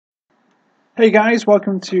Hey guys,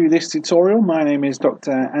 welcome to this tutorial. My name is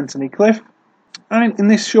Dr. Anthony Cliff, and in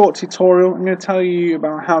this short tutorial I'm going to tell you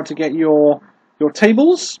about how to get your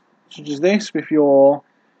tables, such as this, with your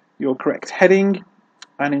correct heading,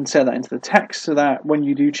 and insert that into the text so that when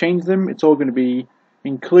you do change them it's all going to be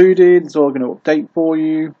included, it's all going to update for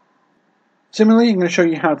you. Similarly, I'm going to show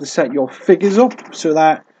you how to set your figures up so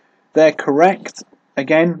that they're correct.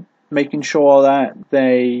 Again, making sure that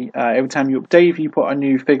they, every time you update, if you put a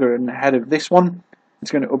new figure in the head of this one,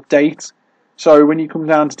 it's going to update. So when you come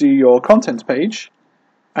down to do your contents page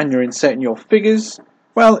and you're inserting your figures,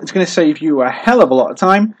 well, it's going to save you a hell of a lot of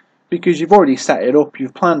time because you've already set it up,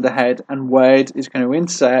 you've planned ahead, and Word is going to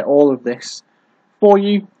insert all of this for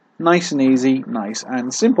you, nice and easy, nice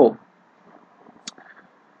and simple.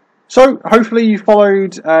 So hopefully you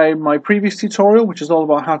followed my previous tutorial, which is all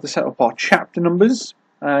about how to set up our chapter numbers.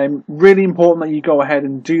 Really important that you go ahead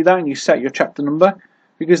and do that and you set your chapter number,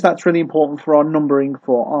 because that's really important for our numbering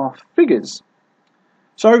for our figures.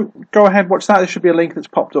 So go ahead, watch that. There should be a link that's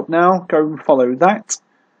popped up now. Go and follow that.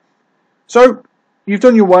 So you've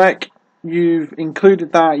done your work, you've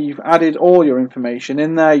included that, you've added all your information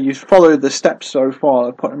in there, you've followed the steps so far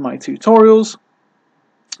I put in my tutorials,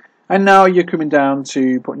 and now you're coming down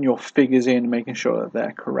to putting your figures in and making sure that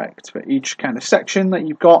they're correct for each kind of section that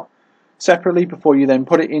you've got separately before you then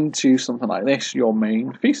put it into something like this, your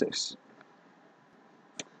main thesis.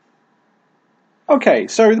 Okay,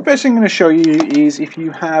 so the first thing I'm going to show you is if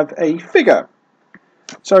you have a figure.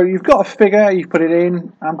 So you've got a figure, you've put it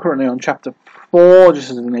in. I'm currently on chapter 4,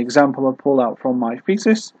 just as an example I pulled out from my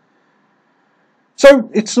thesis. So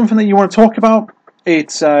it's something that you want to talk about.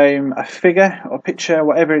 It's a figure or picture,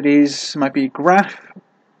 whatever it is, it might be a graph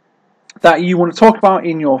that you want to talk about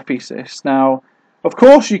in your thesis. Now, of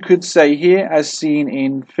course, you could say here, as seen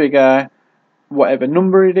in figure whatever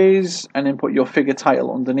number it is, and then put your figure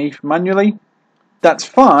title underneath manually. That's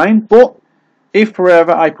fine, but if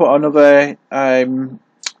forever I put another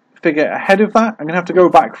figure ahead of that, I'm going to have to go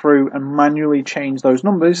back through and manually change those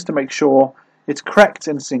numbers to make sure it's correct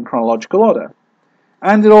and it's in chronological order.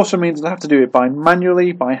 And it also means I have to do it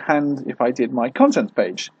manually, by hand, if I did my contents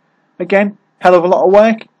page. Again, hell of a lot of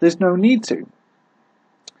work, there's no need to.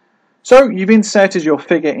 So you've inserted your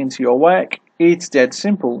figure into your work. It's dead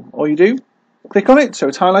simple. All you do, click on it so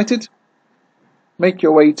it's highlighted, make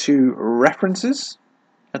your way to references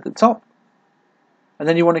at the top, and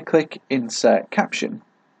then you want to click insert caption.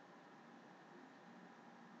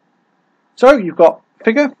 So you've got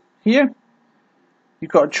figure here, you've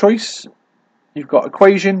got a choice, you've got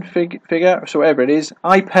equation, figure, so whatever it is.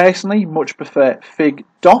 I personally much prefer fig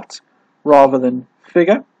dot rather than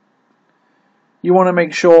figure. You want to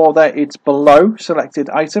make sure that it's below selected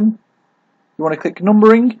item. You want to click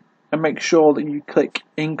numbering and make sure that you click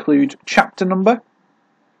include chapter number.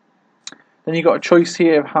 Then you've got a choice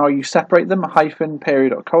here of how you separate them, a hyphen,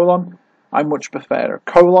 period or colon. I much prefer a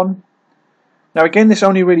colon. Now again, this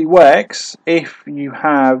only really works if you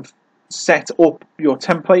have set up your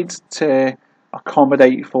template to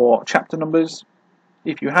accommodate for chapter numbers.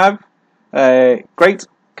 If you have, great,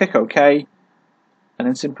 click OK, and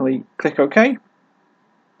then simply click OK.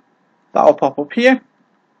 That'll pop up here,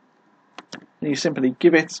 and you simply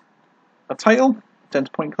give it a title, dense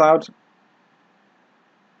point cloud.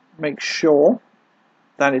 Make sure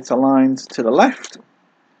that it's aligned to the left.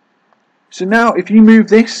 So now if you move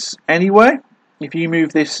this anywhere, if you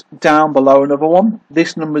move this down below another one,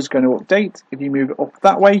 this number is going to update. If you move it up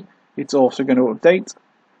that way, it's also going to update.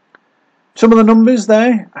 Some of the numbers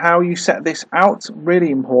there, how you set this out,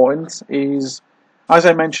 really important, is, as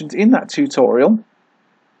I mentioned in that tutorial,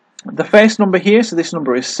 the first number here, so this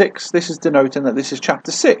number is 6, this is denoting that this is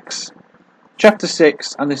chapter 6. Chapter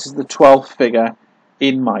 6, and this is the 12th figure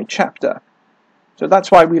in my chapter. So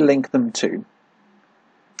that's why we link them to.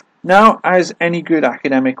 Now, as any good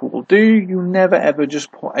academic will do, you never ever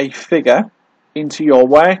just put a figure into your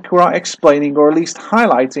work without explaining or at least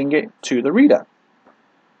highlighting it to the reader.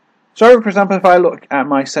 So, for example, if I look at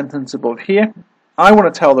my sentence above here, I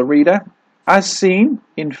want to tell the reader, as seen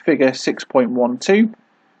in figure 6.12,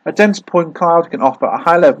 a dense point cloud can offer a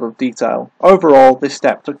high level of detail. Overall, this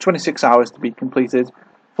step took 26 hours to be completed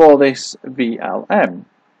for this VLM.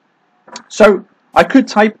 So I could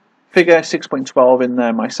type figure 6.12 in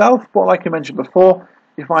there myself, but like I mentioned before,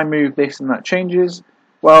 if I move this and that changes,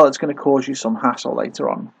 well, it's going to cause you some hassle later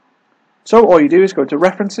on. So all you do is go to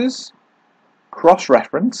references,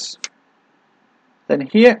 cross-reference, then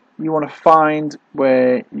here you want to find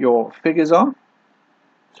where your figures are.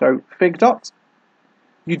 So fig dot.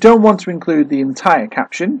 You don't want to include the entire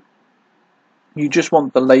caption, you just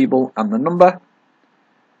want the label and the number.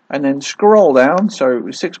 and then scroll down, so it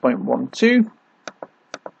was 6.12,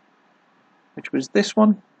 which was this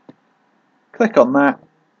one. Click on that,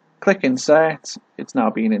 click insert. It's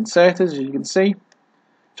now being inserted, as you can see.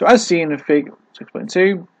 So as seen in Fig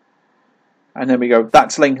 6.2, and there we go,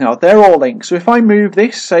 that's linked now. They're all linked. So if I move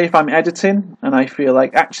this, say if I'm editing and I feel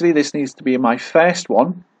like actually this needs to be in my first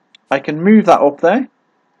one, I can move that up there.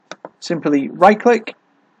 Simply right click,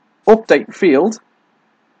 update field,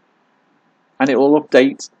 and it will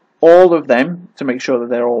update all of them to make sure that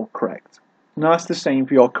they're all correct. Now that's the same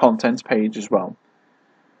for your contents page as well.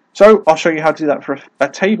 So I'll show you how to do that for a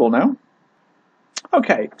table now.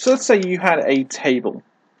 Okay, so let's say you had a table.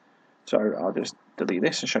 So I'll just delete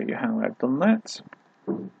this and show you how I've done that.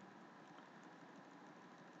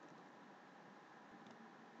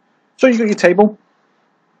 So you've got your table.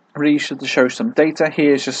 Really useful to show some data.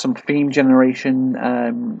 Here's just some theme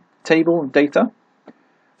generation table data.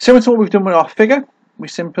 Similar to what we've done with our figure, we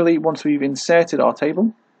simply, once we've inserted our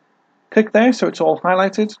table, click there so it's all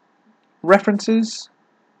highlighted, references,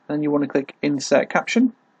 then you want to click insert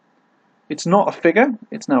caption. It's not a figure,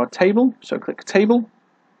 it's now a table, so click table.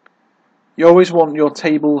 You always want your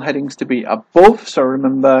table headings to be above, so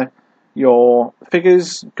remember your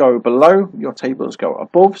figures go below, your tables go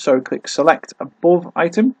above, so click select above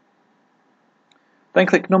item. Then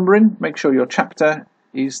click numbering, make sure your chapter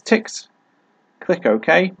is ticked, click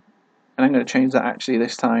OK, and I'm going to change that actually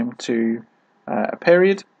this time to a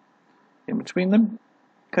period in between them.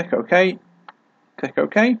 Click OK, click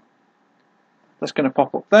OK. That's going to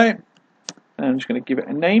pop up there, and I'm just going to give it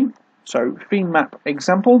a name, so theme map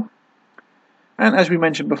example. And as we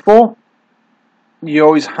mentioned before, you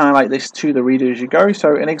always highlight this to the reader as you go.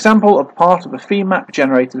 So an example of part of a theme map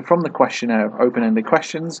generated from the questionnaire of open-ended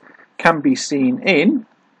questions can be seen in,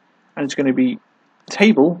 and it's going to be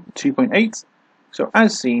table 2.8. So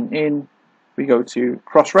as seen in, we go to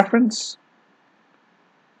cross-reference,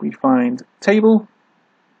 we find table,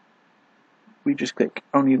 we just click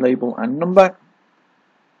only label and number,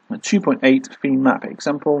 a 2.8 theme map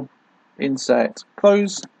example, insert,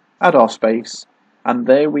 close, add our space, and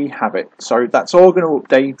there we have it. So that's all going to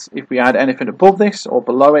update. If we add anything above this or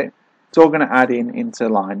below it, it's all going to add into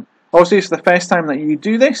line. Obviously, it's the first time that you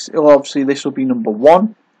do this. This will be number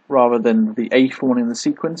 1 rather than the 8th one in the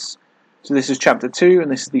sequence. So this is chapter 2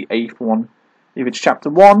 and this is the 8th one. If it's chapter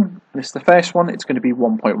 1 and this is the first one, it's going to be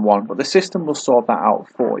 1.1, but the system will sort that out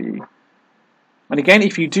for you. And again,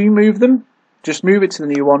 if you do move them, just move it to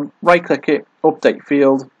the new one, right click it, update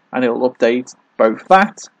field, and it will update both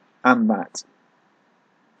that and that.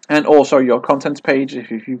 And also your contents page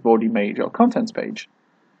if you've already made your contents page.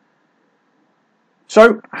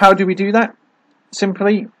 So how do we do that?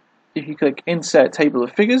 Simply, if you click insert table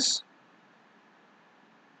of figures,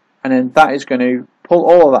 and then that is going to pull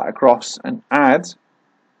all of that across and add,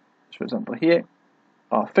 for example here,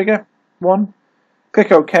 our figure 1.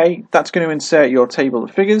 Click OK, that's going to insert your table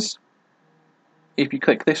of figures. If you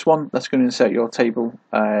click this one, that's going to insert your table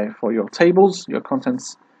for your tables, your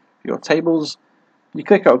contents, your tables. You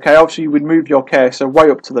click OK, obviously you would move your cursor way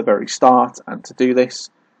up to the very start and to do this,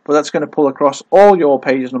 but that's going to pull across all your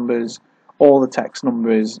page numbers, all the text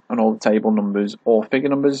numbers, and all the table numbers or figure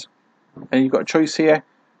numbers. And you've got a choice here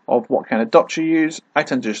of what kind of dots you use. I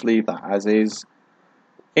tend to just leave that as is.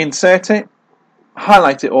 Insert it,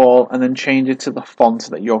 highlight it all, and then change it to the font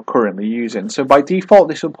that you're currently using. So by default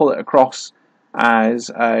this will pull it across as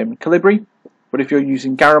Calibri, but if you're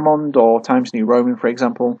using Garamond or Times New Roman, for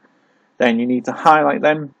example, then you need to highlight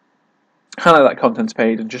them, highlight that contents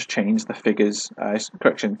page, and just change the figures,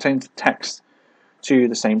 change the text to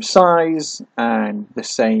the same size and the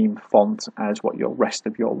same font as what your rest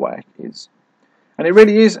of your work is. And it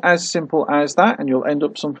really is as simple as that, and you'll end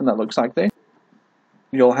up something that looks like this.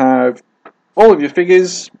 You'll have all of your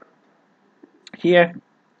figures here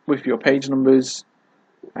with your page numbers,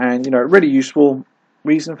 and a really useful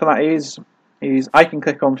reason for that is I can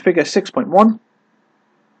click on figure 6.1,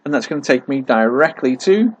 and that's going to take me directly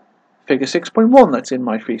to figure 6.1 that's in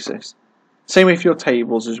my thesis. Same with your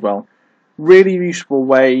tables as well. Really useful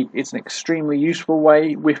way. It's an extremely useful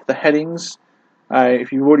way with the headings,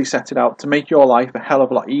 if you've already set it out, to make your life a hell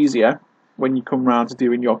of a lot easier when you come around to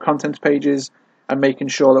doing your contents pages, and making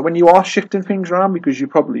sure that when you are shifting things around, because you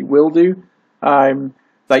probably will do,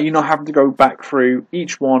 that you're not having to go back through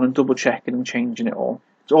each one and double checking and changing it all.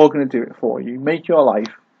 It's all going to do it for you. Make your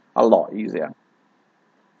life a lot easier.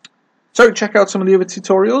 So check out some of the other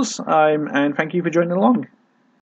tutorials, and thank you for joining along.